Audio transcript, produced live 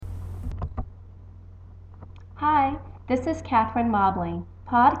Hi, this is Catherine Mobley,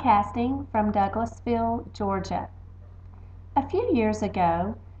 podcasting from Douglasville, Georgia. A few years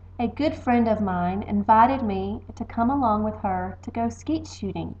ago, a good friend of mine invited me to come along with her to go skeet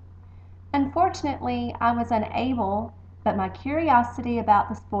shooting. Unfortunately, I was unable, but my curiosity about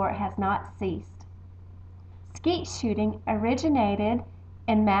the sport has not ceased. Skeet shooting originated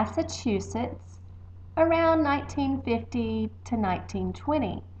in Massachusetts around 1950 to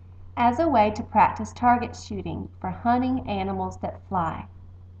 1920 as a way to practice target shooting for hunting animals that fly.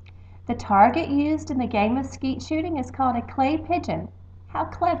 The target used in the game of skeet shooting is called a clay pigeon. How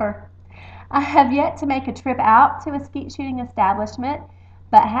clever! I have yet to make a trip out to a skeet shooting establishment,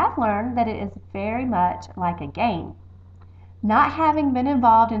 but have learned that it is very much like a game. Not having been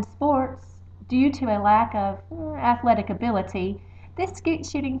involved in sports due to a lack of athletic ability, this skeet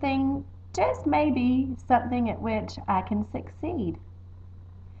shooting thing just may be something at which I can succeed.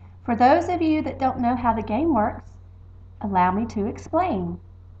 For those of you that don't know how the game works, allow me to explain.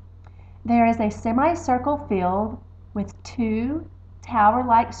 There is a semicircle field with two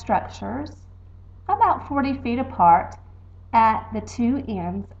tower-like structures about 40 feet apart at the two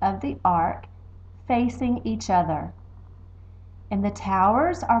ends of the arc facing each other. And the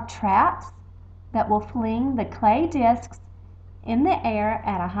towers are traps that will fling the clay discs in the air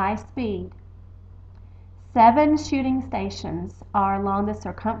at a high speed. 7 shooting stations are along the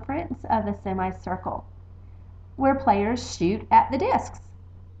circumference of the semicircle, where players shoot at the discs.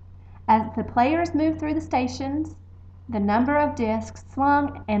 As the players move through the stations, the number of discs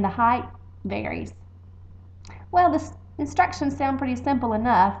slung and the height varies. Well, the instructions sound pretty simple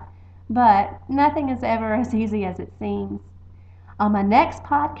enough, but nothing is ever as easy as it seems. On my next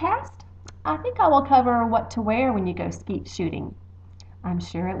podcast, I think I will cover what to wear when you go skeet shooting. I'm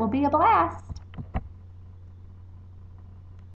sure it will be a blast.